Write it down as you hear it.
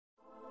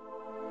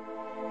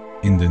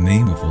In the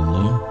name of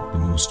Allah, the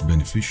most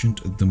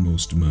beneficent, the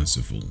most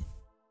merciful.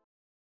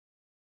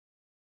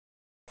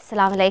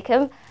 Assalamu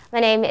alaikum.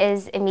 My name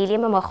is Emilia.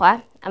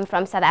 I'm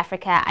from South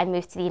Africa. I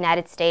moved to the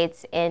United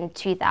States in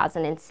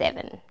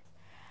 2007.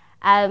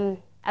 I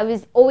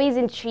was always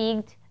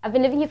intrigued. I've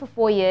been living here for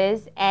 4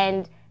 years,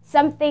 and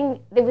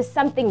there was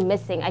something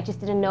missing. I just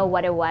didn't know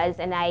what it was,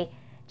 and I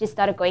just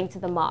started going to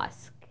the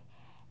mosque.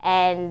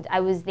 And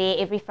I was there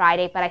every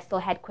Friday, but I still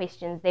had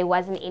questions. There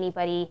wasn't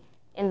anybody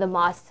in the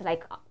mosque to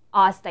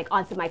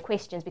answer my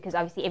questions, because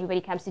obviously everybody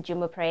comes to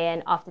Jummah prayer,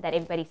 and after that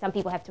some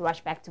people have to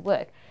rush back to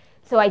work.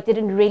 So I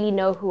didn't really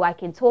know who I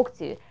can talk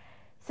to.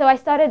 So I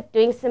started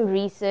doing some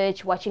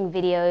research, watching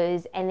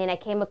videos, and then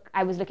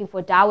I was looking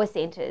for dawah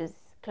centers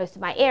close to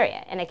my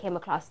area, and I came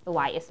across the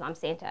WhyIslam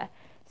Center.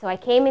 So I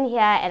came in here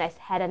and I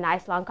had a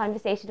nice long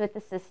conversation with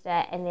the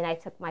sister, and then I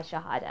took my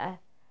shahada.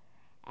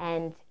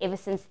 And ever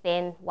since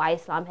then,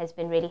 WhyIslam has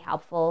been really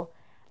helpful.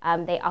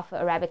 They offer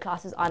Arabic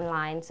classes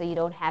online, so you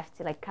don't have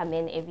to come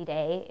in every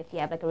day. If you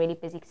have a really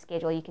busy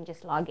schedule, you can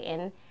just log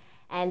in.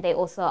 And they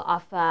also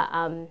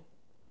offer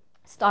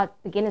start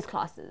beginners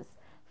classes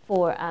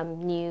for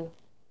new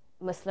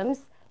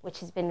Muslims, which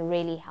has been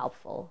really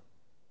helpful.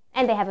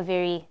 And they have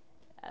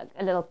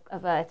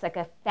it's like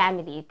a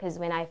family, because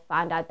when I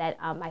found out that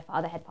my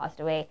father had passed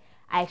away,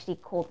 I actually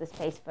called this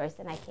place first,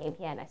 and I came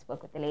here and I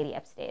spoke with the lady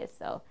upstairs.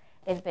 So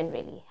they've been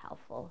really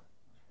helpful.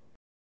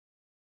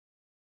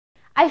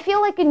 I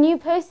feel like a new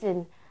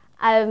person.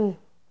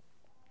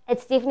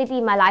 It's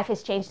definitely, my life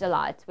has changed a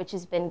lot, which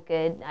has been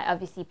good. I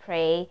obviously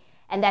pray,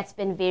 and that's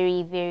been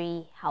very,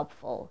 very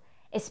helpful.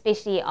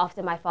 Especially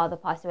after my father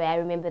passed away, I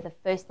remember the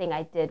first thing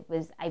I did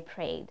was I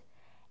prayed,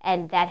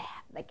 and that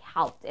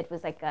helped. It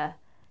was like a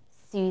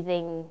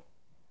soothing,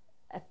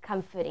 a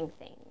comforting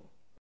thing.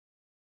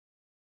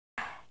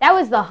 That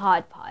was the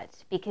hard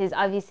part, because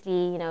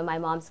obviously, my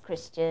mom's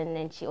Christian,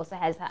 and she also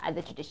has her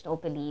other traditional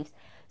beliefs.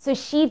 So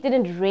she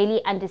didn't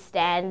really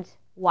understand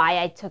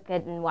why I took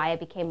it and why I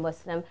became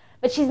Muslim,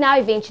 but she's now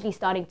eventually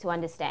starting to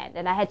understand.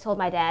 And I had told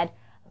my dad,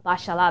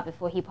 mashallah,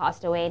 before he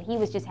passed away, and he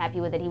was just happy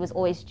with it. He was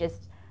always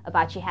just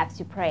about, you have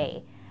to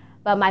pray.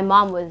 But my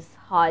mom was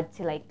hard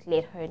to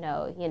let her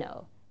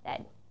know,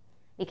 that,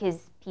 because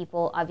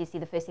people,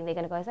 obviously the first thing they're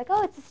going to go is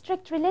oh, it's a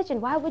strict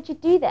religion. Why would you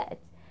do that?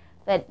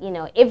 But,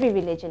 every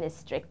religion is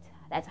strict.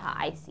 That's how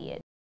I see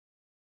it.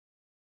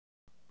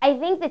 I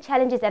think the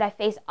challenges that I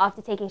faced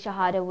after taking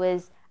Shahada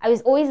was, I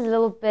was always a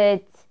little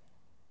bit,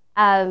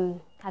 how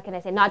can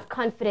I say, not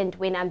confident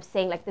when I'm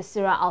saying the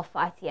Surah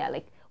Al-Fatiha,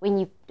 when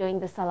you're doing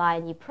the Salah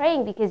and you're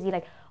praying, because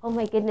you're oh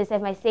my goodness,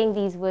 am I saying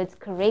these words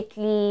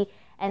correctly?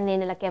 And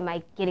then am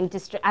I getting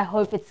distracted? I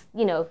hope it's,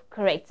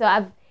 correct.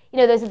 So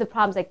those are the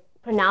problems,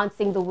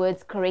 pronouncing the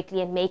words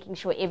correctly and making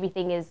sure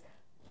everything is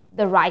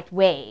the right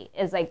way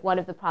is one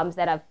of the problems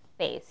that I've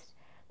faced.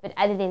 But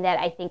other than that,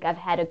 I think I've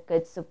had a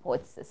good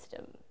support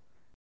system.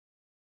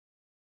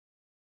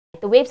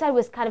 The website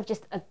was kind of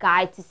just a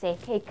guide to say,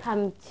 okay,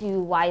 come to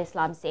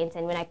WhyIslam Center.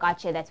 And when I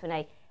got here, that's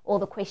when all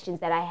the questions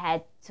that I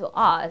had to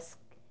ask,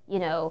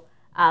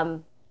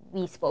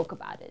 we spoke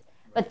about it.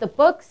 But the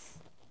books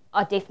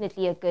are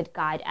definitely a good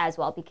guide as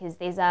well, because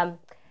there's a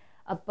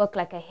book,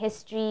 a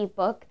history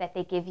book that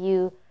they give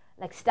you,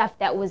 stuff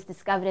that was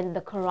discovered in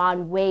the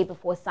Quran way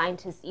before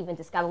scientists even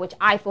discovered, which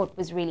I thought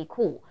was really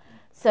cool.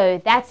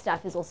 So that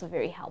stuff is also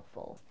very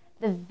helpful.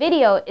 The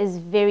video is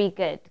very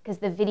good, because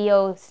the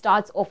video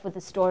starts off with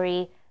a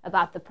story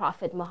about the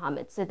Prophet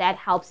Muhammad. So that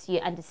helps you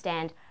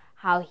understand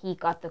how he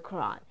got the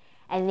Quran.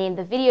 And then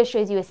the video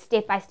shows you a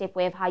step-by-step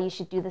way of how you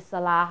should do the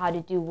Salah, how to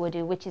do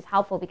wudu, which is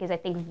helpful, because I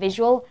think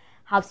visual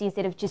helps you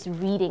instead of just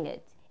reading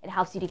it. It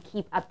helps you to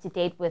keep up to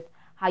date with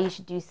how you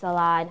should do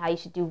Salah and how you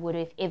should do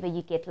wudu if ever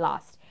you get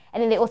lost.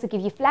 And then they also give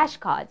you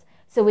flashcards.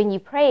 So when you're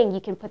praying, you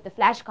can put the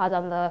flashcards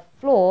on the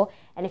floor,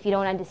 and if you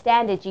don't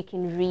understand it, you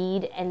can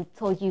read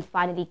until you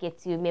finally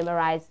get to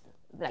memorize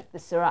the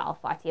Surah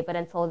Al-Fatiha. But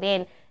until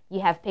then,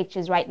 you have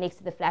pictures right next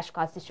to the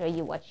flashcards to show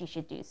you what you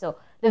should do. So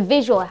the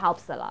visual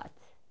helps a lot.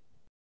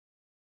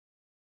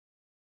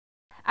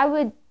 I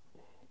would,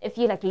 if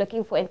you're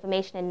looking for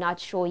information and not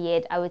sure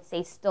yet, I would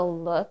say still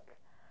look.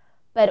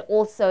 But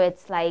also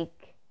it's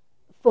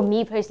for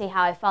me personally,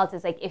 how I felt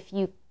is if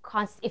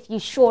you're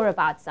sure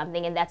about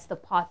something and that's the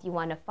path you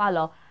want to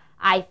follow,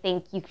 I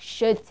think you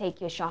should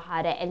take your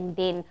Shahada and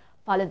then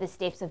follow the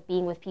steps of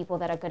being with people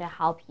that are going to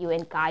help you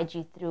and guide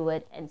you through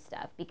it and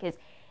stuff. Because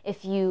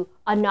if you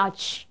are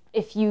not,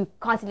 if you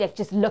constantly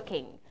just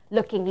looking,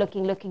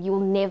 you'll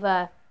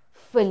never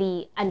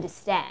fully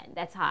understand.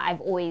 That's how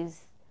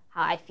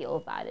I feel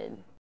about it.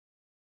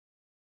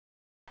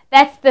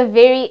 That's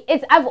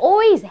I've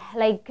always,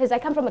 because I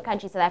come from a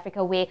country, South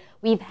Africa, where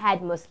we've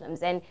had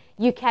Muslims, and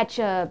you catch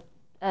a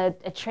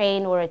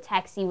train or a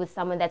taxi with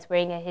someone that's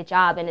wearing a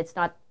hijab and it's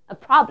not a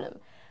problem.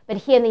 But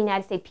here in the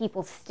United States,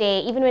 people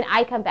stare. Even when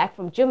I come back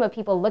from Jummah,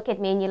 people look at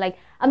me and you're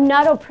I'm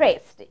not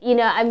oppressed.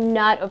 I'm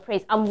not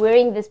oppressed. I'm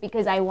wearing this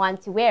because I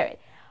want to wear it.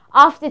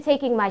 After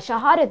taking my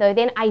Shahada, though,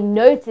 then I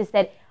noticed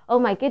that, oh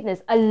my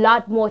goodness, a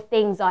lot more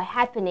things are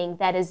happening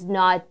that is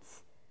not,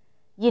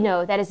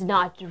 that is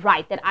not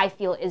right, that I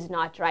feel is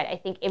not right. I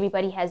think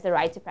everybody has the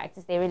right to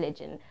practice their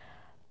religion.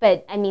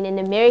 But I mean, in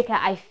America,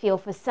 I feel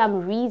for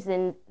some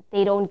reason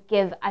they don't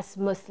give us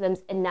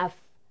Muslims enough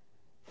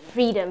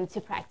freedom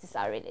to practice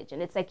our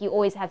religion. It's like you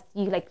always have,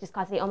 you like just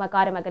constantly, oh my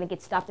God, am I going to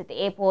get stopped at the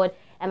airport?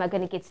 Am I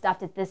going to get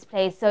stopped at this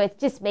place? So it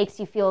just makes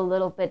you feel a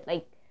little bit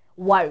like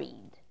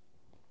worried.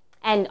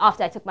 And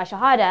after I took my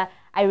Shahada,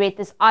 I read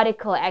this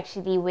article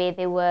actually where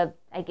they were,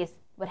 I guess,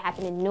 what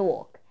happened in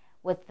Newark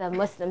with the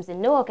Muslims in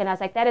Newark. And I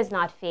was like, that is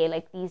not fair.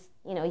 Like these,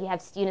 you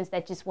have students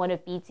that just want to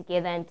be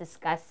together and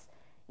discuss,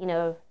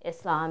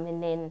 Islam.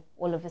 And then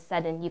all of a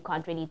sudden you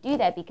can't really do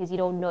that because you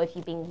don't know if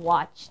you're being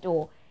watched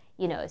or,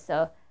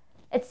 so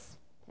it's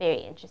very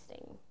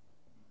interesting,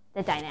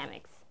 the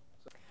dynamics.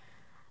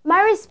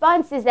 My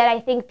response is that I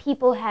think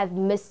people have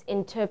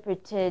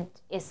misinterpreted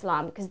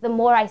Islam, because the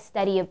more I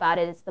study about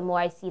it, it's the more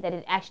I see that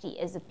it actually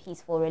is a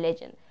peaceful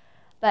religion.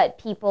 But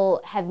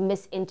people have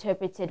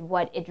misinterpreted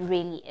what it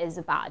really is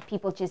about.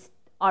 People just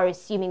are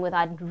assuming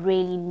without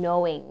really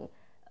knowing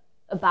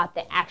about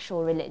the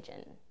actual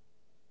religion.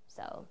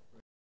 So